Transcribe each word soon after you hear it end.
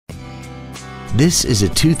This is a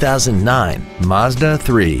 2009 Mazda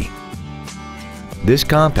 3. This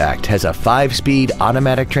compact has a 5-speed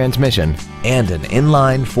automatic transmission and an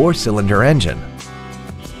inline 4-cylinder engine.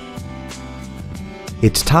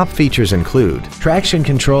 Its top features include traction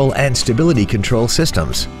control and stability control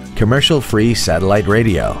systems, commercial-free satellite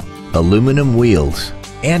radio, aluminum wheels,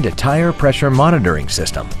 and a tire pressure monitoring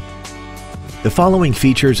system. The following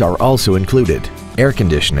features are also included: air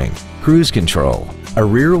conditioning, cruise control, a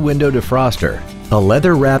rear window defroster, a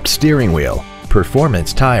leather-wrapped steering wheel,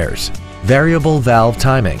 performance tires, variable valve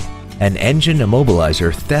timing, an engine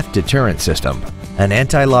immobilizer theft deterrent system, an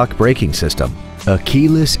anti-lock braking system, a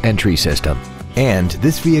keyless entry system, and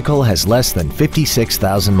this vehicle has less than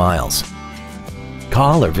 56,000 miles.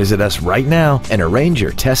 Call or visit us right now and arrange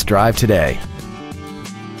your test drive today.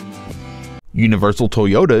 Universal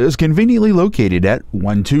Toyota is conveniently located at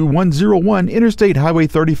 12101 Interstate Highway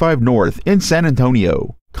 35 North in San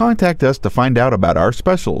Antonio. Contact us to find out about our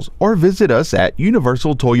specials or visit us at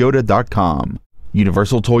universaltoyota.com.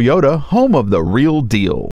 Universal Toyota, home of the real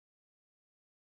deal.